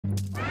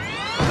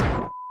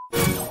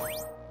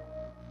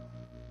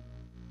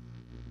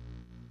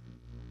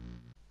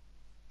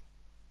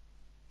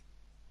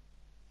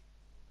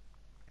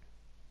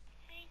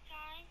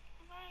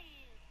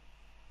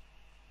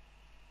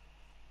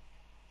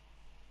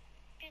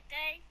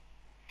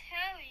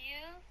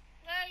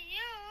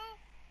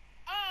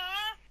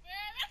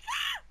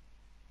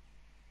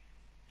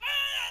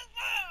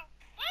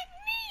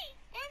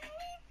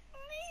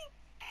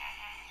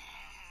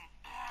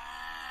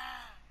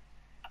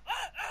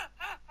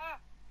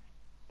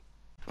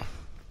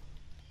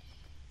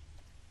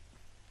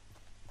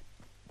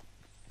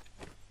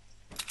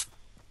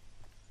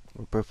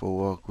I prefer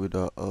walk with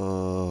a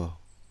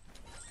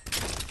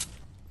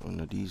one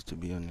of these, to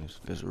be honest.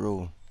 Let's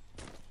roll.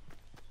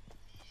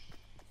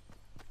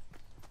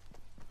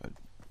 I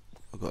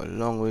got a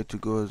long way to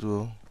go as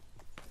well.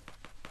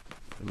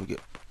 Let me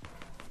get.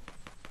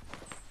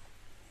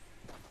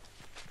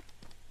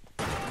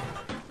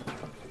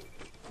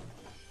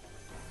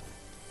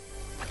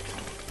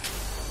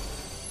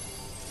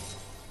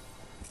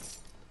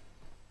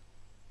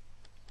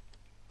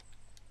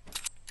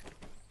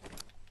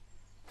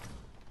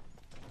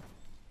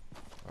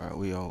 Alright,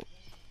 we out.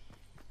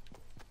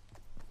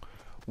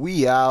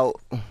 We out.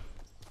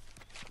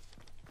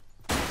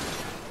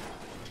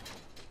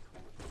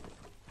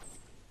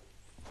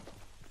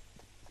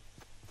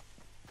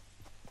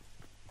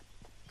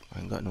 I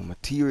ain't got no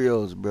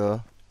materials,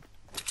 bro.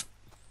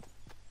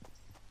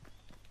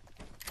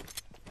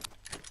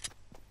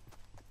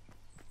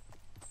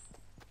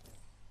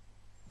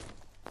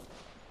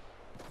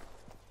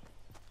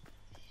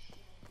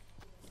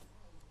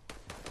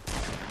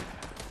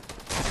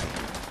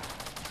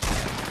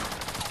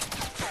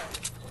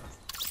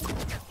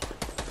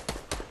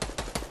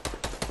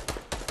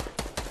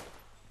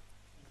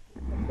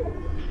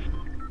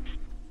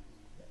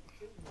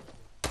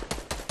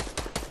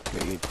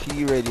 Get your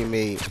tea ready,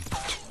 mate.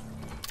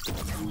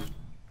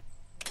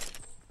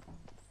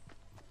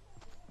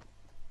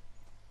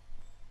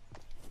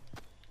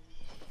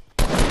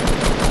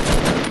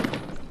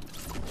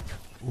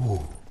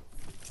 Ooh.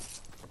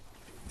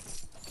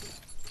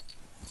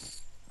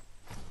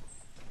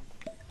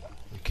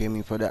 You came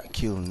in for that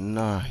kill.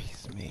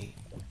 Nice, mate.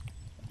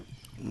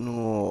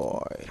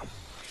 Nice.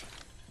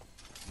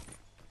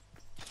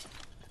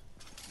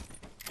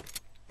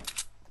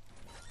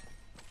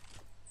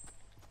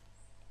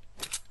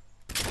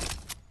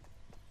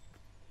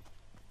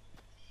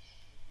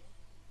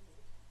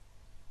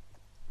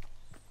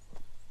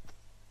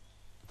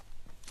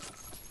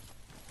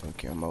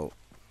 Okay, I'm out.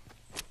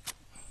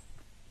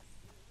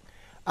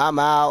 I'm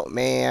out,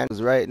 man.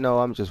 'Cause right now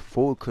I'm just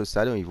focused.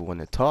 I don't even want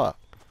to talk.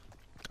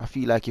 I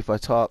feel like if I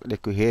talk, they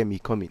could hear me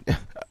coming.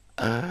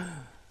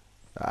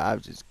 I'll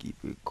just keep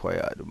it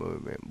quiet at the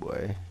moment,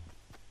 boy.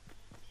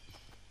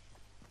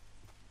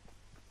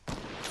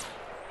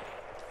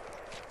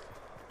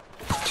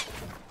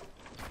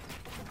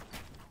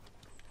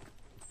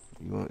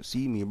 You won't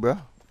see me,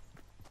 bruh.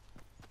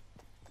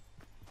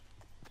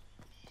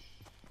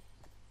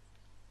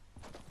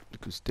 You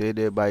could stay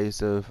there by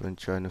yourself and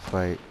trying to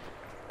fight.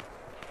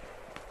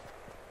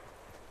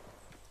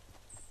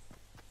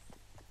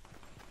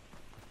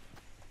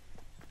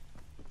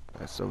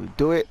 That's how we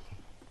do it.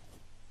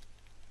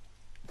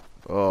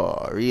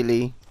 Oh,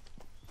 really?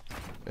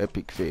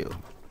 Epic fail.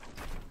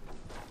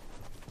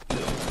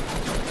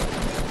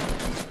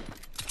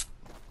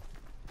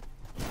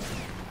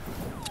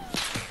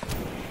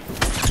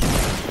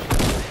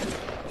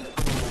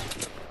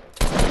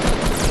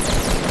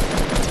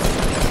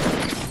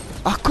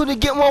 I couldn't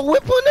get my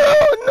weapon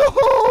out.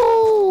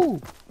 No!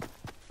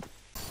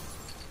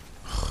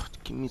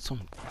 Give me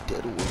some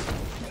dead wood.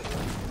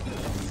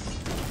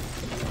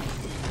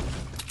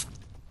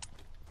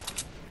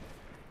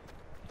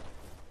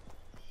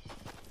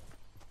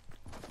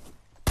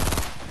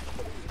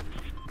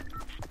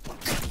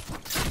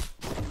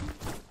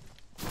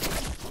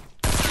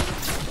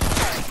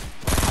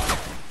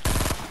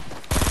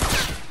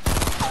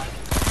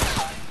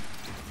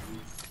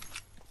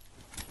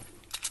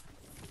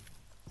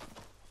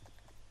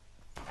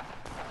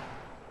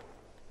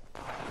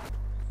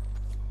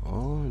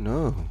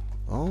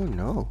 Oh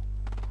no.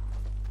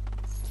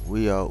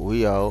 We out,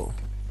 we out.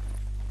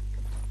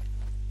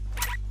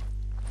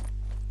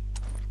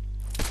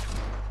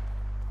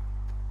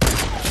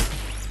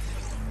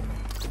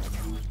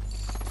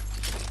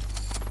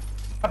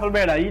 Apple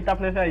beda, eat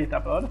apple aí, tá?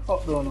 What the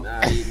fuck dono?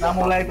 Na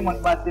mulher que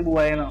manda bater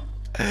bué não.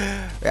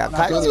 Yeah,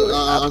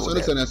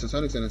 Sonic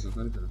nessa.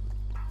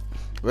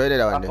 Where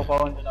did I Apple go?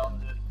 power on down.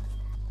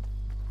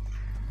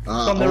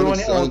 From the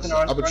running out,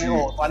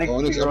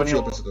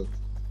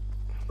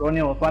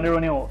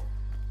 running out.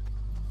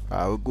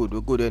 Ah, we're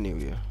good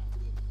anyway.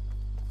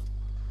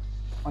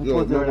 Yo,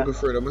 I'm looking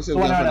for it. I'm saying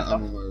we have an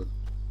ammo.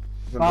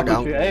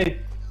 Apple tree,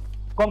 hey.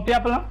 Come to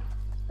apple,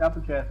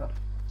 apple tree, sir.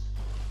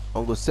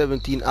 I'll go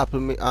 17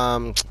 apple,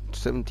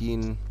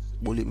 17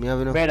 bullet me have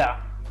enough. Beda.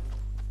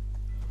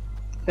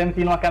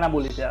 17 wakana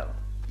bullet, yeah.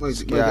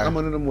 I'm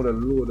on the mother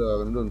load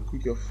and done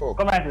quick your fuck.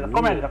 Come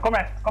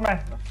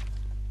here.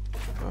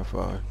 How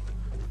far?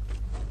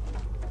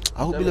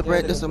 I hope you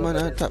right this man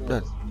and tap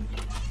that.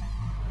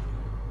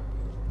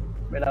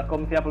 Better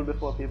come careful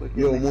before people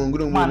kill Yo, me. man,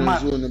 good Man,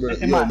 morning, zone, bro.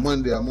 Listen, Yo, man.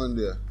 man there, man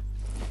there.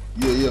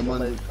 Yeah,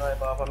 man.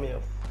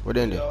 What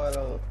then there?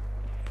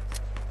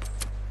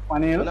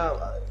 Panel?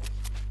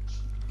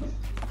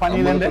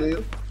 Panel in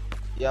there?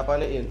 Yeah,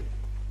 panel in.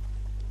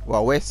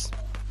 What, west?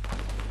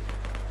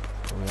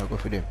 Oh, I go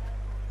for them.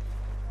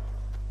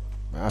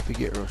 I have to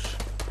get rush.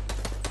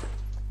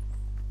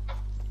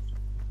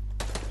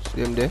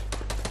 See them there?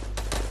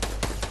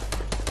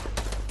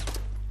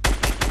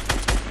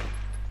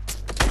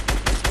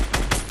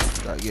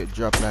 That get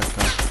dropped like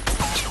that.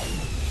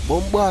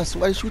 Bombas,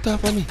 why you shoot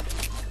off on me?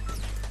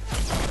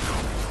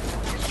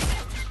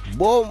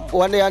 Bomb,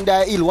 one day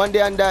under hill, one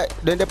day under,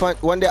 then the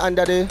one day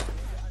under the.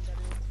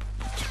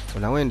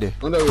 When I went there.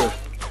 Under where?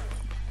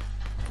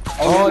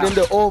 Oh, then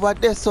the over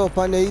there, so up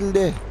on the hill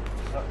there.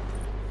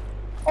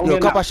 Yo,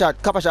 copper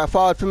shot,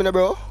 forward for me,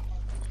 bro.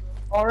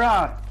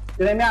 Alright.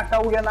 Did I ask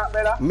how we get that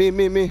better?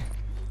 Me.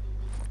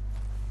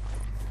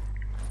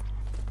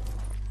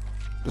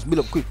 Just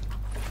build up quick.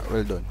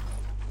 Well done.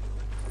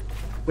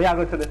 We are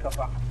going to the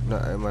sofa. No,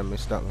 I might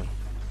miss that one.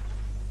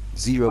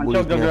 Zero And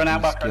bullets. Chuck Me the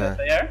have back for his on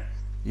car. this, yeah?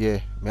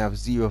 Yeah, me have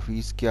zero for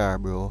his car,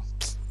 bro.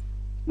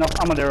 No,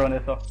 I'm on the run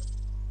this, so.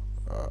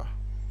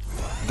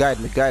 Guide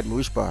me,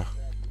 which part?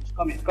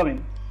 Come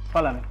in.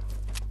 Follow me.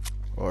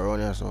 Oh,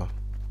 around here, so.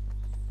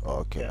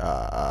 Okay,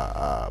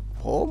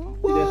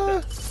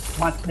 bomba.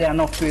 Match there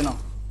enough to you now.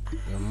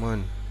 Yeah,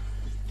 man.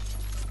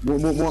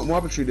 More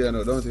opportunity there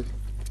now, don't it?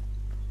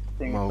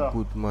 Think My so.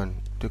 good man.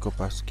 Take up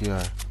a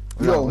scare.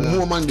 Yo,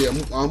 more man there,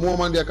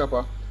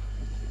 Kappa.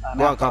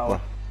 Go on,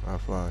 Kappa. How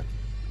far?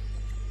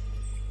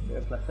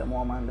 There's like some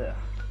more man there.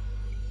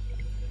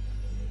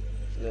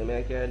 Let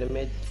me carry the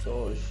mid,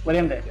 so. Where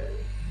him there?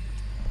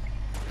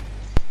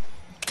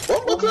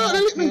 Oh, God,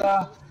 they lick me.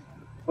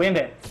 Where him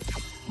there?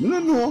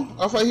 No.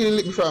 After he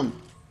lick me from.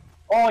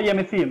 Oh, yeah,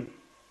 me see him.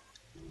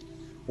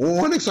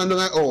 Oh, next on the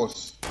night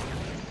horse.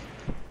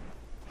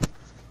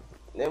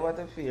 Never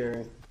to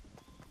fear.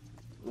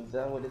 I'm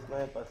done with the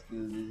sniper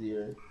skills this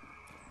year.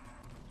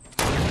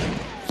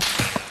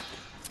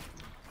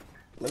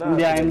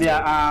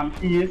 India,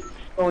 east,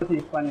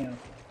 southeast panel.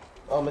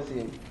 Oh, I see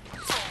him.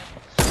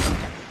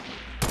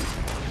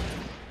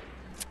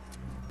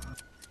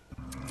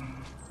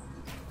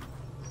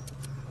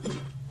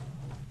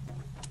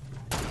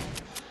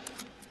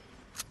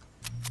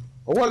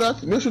 Oh, what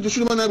that? Make sure to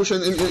shoot him on the bush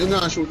and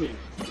not shoot him.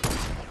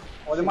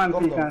 Oh, the man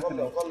Come peek and see.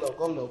 down.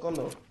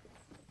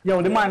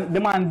 Yo, the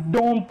man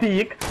don't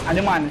peek, and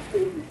the man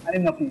and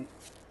him no peek.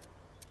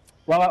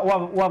 What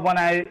one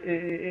I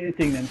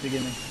thing them to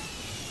give me?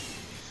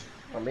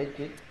 I made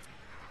it.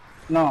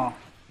 No.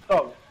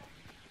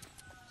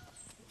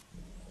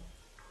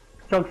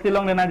 Chuck still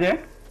long then Ajay?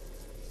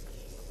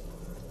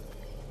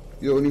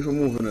 Yo, we need to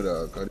move on to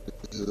that, because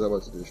this is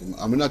about situation.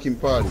 I'm not in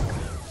party.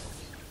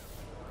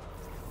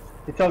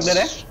 The Chuck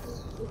there?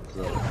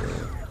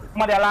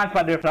 Come on, there, launch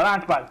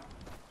pad.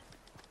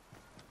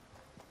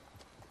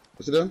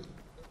 What's it done?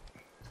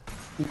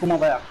 You come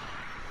over here.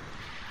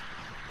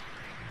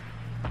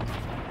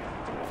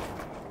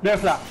 There,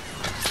 flat.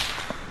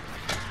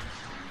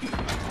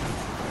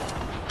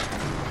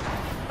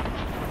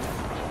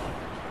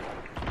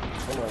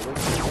 Come on, yo,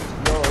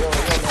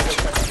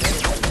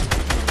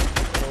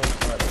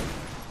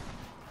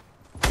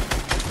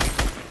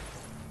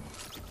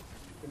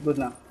 Good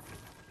now.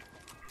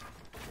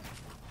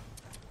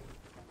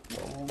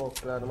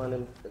 Claro,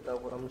 man, take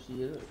out what I'm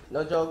shield.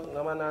 No joke,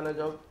 no man, no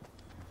joke.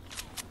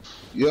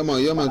 Yeah,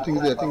 man,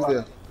 things there.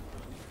 Man,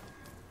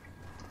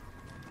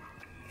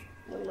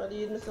 what do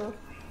you do?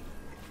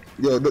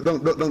 Yo,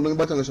 don't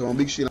back on the one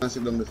big shield and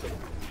sit down there.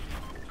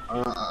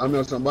 I'm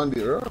not some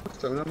bandit,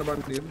 right? I'm not a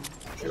bandit.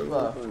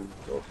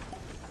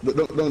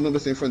 Don't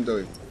stay in front of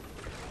it.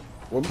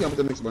 What can I put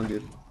the next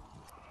bandit?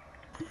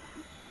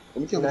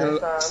 What can I put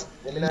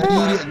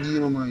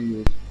the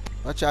man?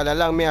 Watch out,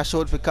 along me a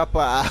shoot for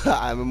Kappa.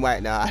 I'm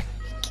right now.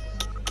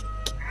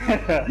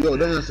 Yo,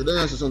 don't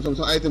answer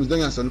some items,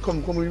 don't answer.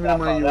 Come with me,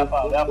 man.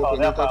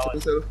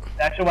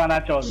 That's your one I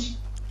chose.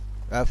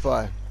 How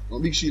far? Oh,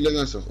 big shield, don't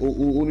answer.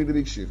 Who need the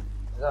big shield?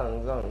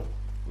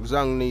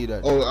 Zang need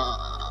that. Oh,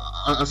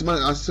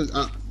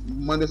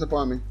 man, there's a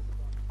part me.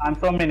 And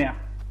so many.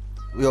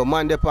 Yo,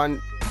 man, they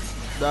pan.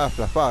 Far.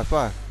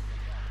 I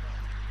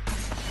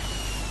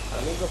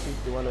make a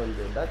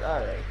 5100. That's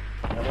alright.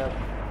 I have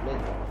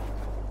made.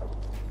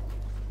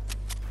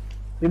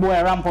 The boy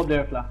ramp up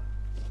there, fla.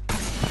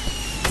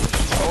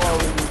 How are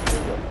we doing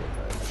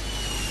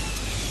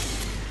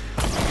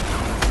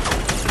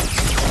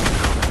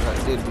That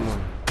did, man.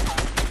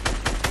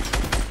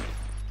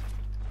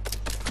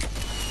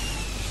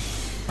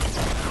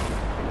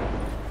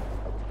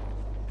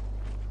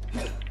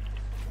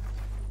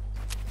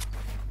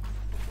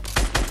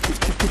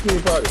 Kick me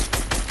party.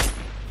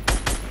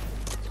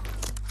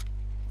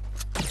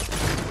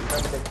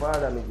 That's the quad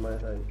damage, my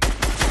friend.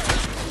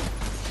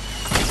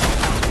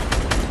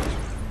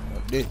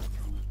 That did.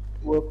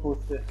 Work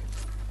post there.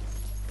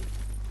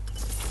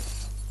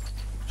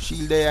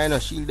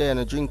 Shield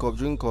there, drink up.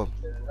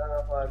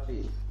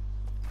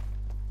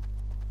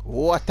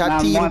 What a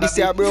team this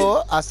year,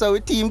 bro. I saw a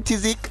team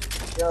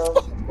Tizik. Yo,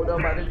 put up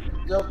at the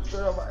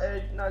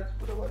nice,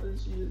 put up at the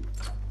shield.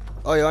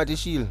 Oh, you want the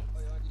shield?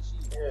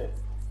 Yeah.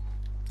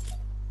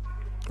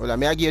 Well, I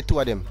may give you 2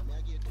 of them.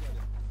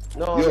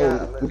 No, Yo,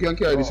 yeah, we can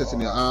carry this in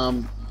here.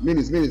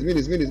 Minis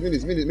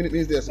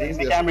there.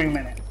 They can bring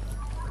minutes.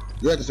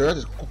 Right,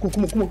 sir.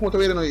 Come on,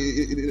 wait, no,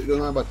 you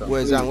don't have better.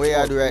 Where's that?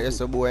 Where you do right,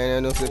 so boy, and I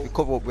know if you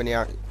cover up when you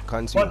are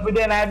consumed. But we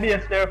then I be a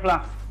stir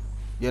flag.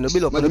 You know,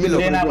 build up.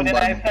 Then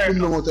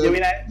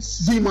I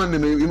See, man,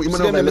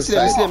 you See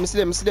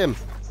them.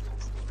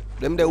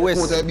 Them the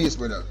west.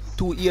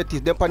 280,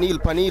 them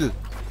panel.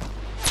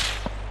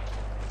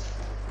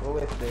 go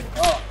west there.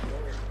 Oh.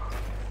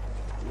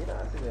 You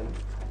don't see them.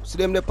 See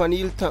them the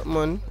panel top,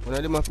 man. One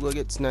of them have to go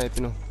get sniped,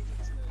 you know.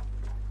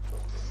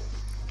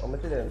 How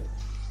much of them?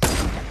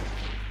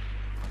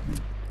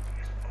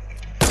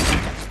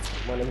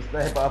 Man, them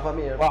snipe off of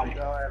me. Wow.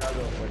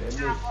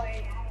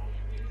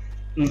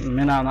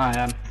 Me not know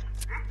yan.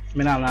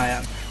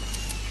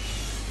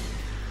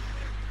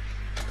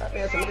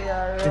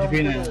 It's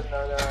green.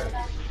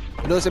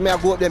 You don't say me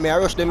I go up there, me I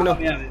rush them, you know.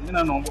 Yeah, me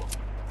not know.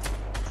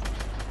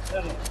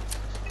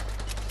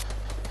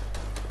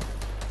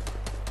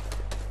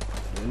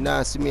 You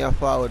nah see me a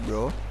forward,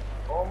 bro.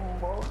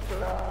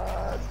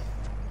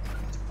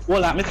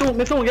 Hold on, me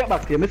soon get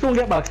back here. Me soon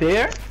get back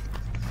here.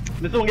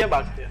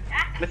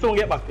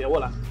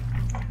 Hold on.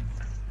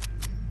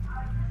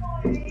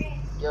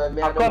 Yo,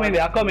 me I come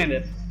in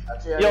there.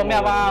 Yo, me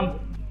have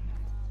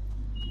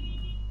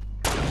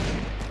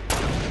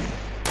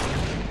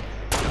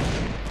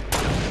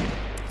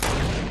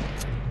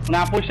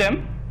Now push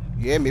him.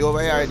 Yeah, me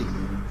over here already.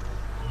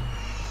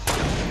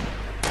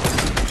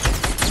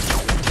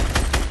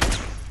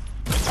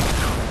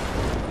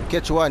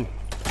 Catch one.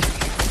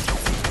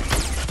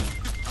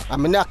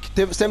 I'm knock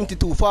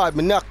 72 forward.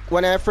 Me knock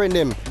one of my friend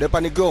them. They're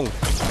on the ground.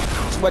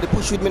 Somebody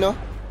push with me now.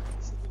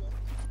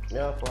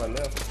 Yeah, fine,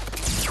 yeah.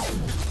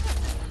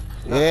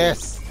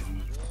 Yes.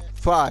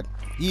 Forward.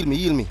 Heal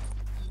me.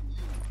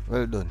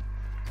 Well done.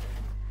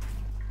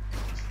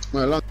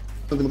 Man, long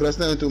time last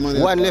night too, man.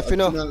 One left, you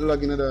know. Me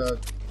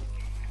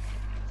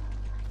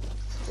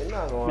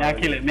I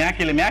kill him. No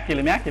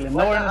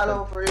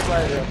Hello for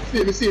revival.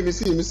 Me see.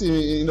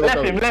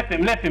 Left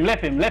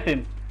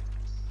him.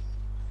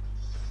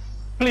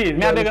 Please,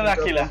 me I beg on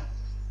kill her.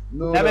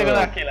 No, Me I beg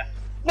on kill her.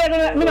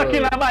 Me not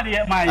kill nobody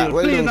yet, my youth.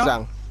 Well Please, done, no.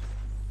 Sang.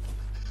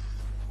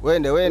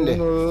 When there?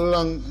 No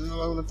long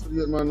to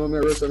get, man. No me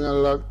rest on your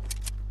log.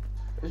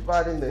 Which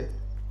part in there?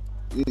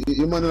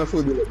 You man in a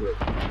food dealer, bro.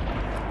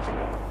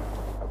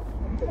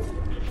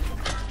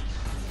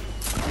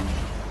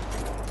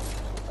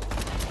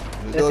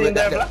 You see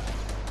there, black?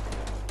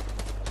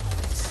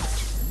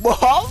 Boy!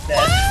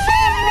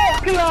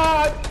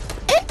 Claude!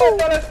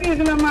 What a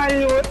season of my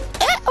youth!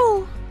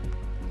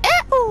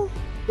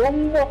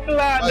 Don't walk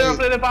Claude, they're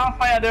play the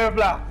bonfire, they're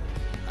black.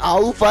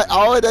 I'll fight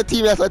all the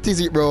team that's a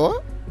tizzy,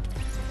 bro.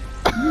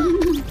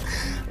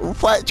 We'll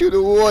fight through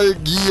the whole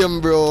game,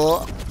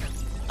 bro.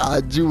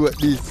 I'll do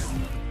this.